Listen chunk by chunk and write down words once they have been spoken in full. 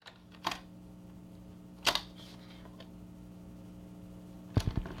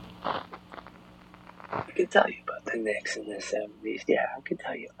can tell you about the Knicks in the 70s. Yeah, I can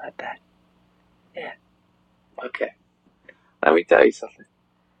tell you about that. Yeah. Okay. Let me tell you something.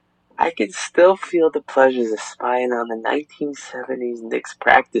 I can still feel the pleasures of spying on the 1970s Knicks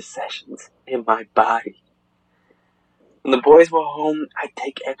practice sessions in my body. When the boys were home, I'd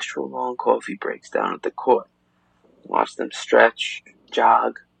take extra long coffee breaks down at the court, watch them stretch,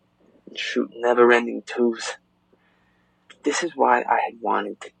 jog, and shoot never-ending twos. This is why I had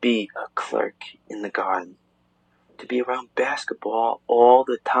wanted to be a clerk in the garden. To be around basketball all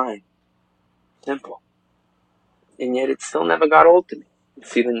the time. Simple. And yet it still never got old to me.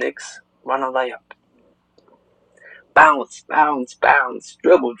 See the Knicks run a layup. Bounce, bounce, bounce,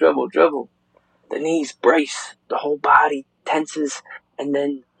 dribble, dribble, dribble. The knees brace, the whole body tenses, and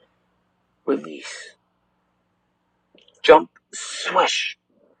then release. Jump, swish.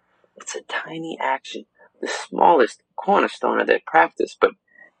 It's a tiny action, the smallest cornerstone of their practice, but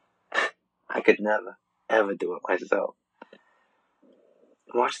I could never, ever do it myself.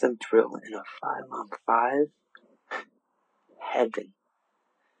 Watch them drill in a 5-on-5. Heaven.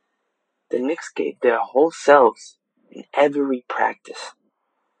 The Knicks gave their whole selves in every practice,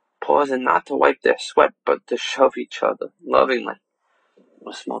 pausing not to wipe their sweat, but to shove each other lovingly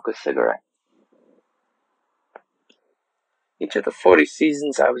or smoke a cigarette. Each of the 40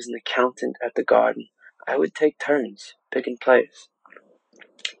 seasons I was an accountant at the Garden, I would take turns picking players.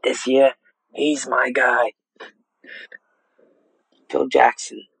 This year, he's my guy. Phil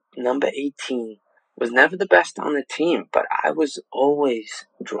Jackson, number 18, was never the best on the team, but I was always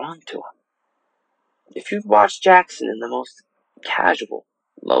drawn to him. If you'd watched Jackson in the most casual,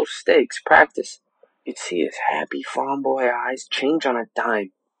 low-stakes practice, you'd see his happy farm boy eyes change on a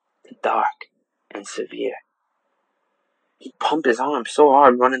dime to dark and severe. He'd pump his arm so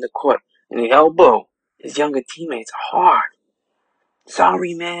hard running the court, and he'd elbow his younger teammates hard.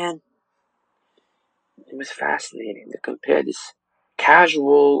 Sorry, man. It was fascinating to compare this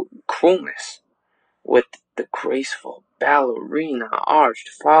casual coolness with the graceful ballerina arched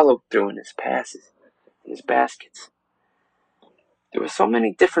follow-through in his passes and his baskets. There were so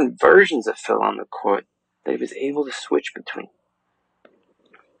many different versions of Phil on the court that he was able to switch between.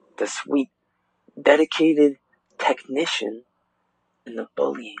 The sweet, dedicated technician and the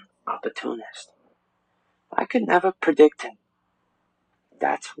bullying opportunist. I could never predict him.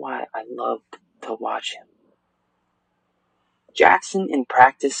 That's why I loved to watch him. Jackson in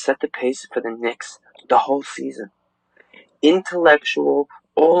practice set the pace for the Knicks the whole season. Intellectual,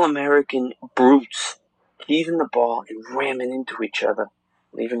 all-American brutes, heaving the ball and ramming into each other,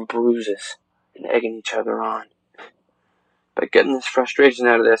 leaving bruises and egging each other on. By getting this frustration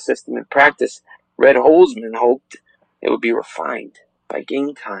out of their system in practice, Red Holzman hoped it would be refined by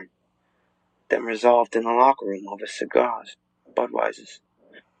game time, then resolved in the locker room over cigars, Budweisers.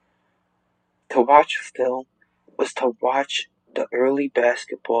 To watch Phil was to watch the early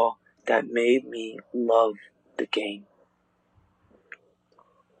basketball that made me love the game.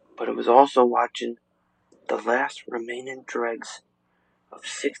 But it was also watching the last remaining dregs of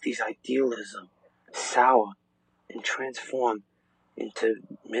 60s idealism sour and transform into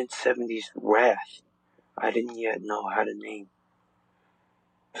mid-70s wrath I didn't yet know how to name.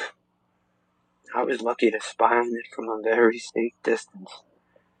 I was lucky to spy on it from a very safe distance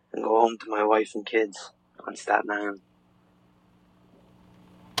and go home to my wife and kids on Staten Island.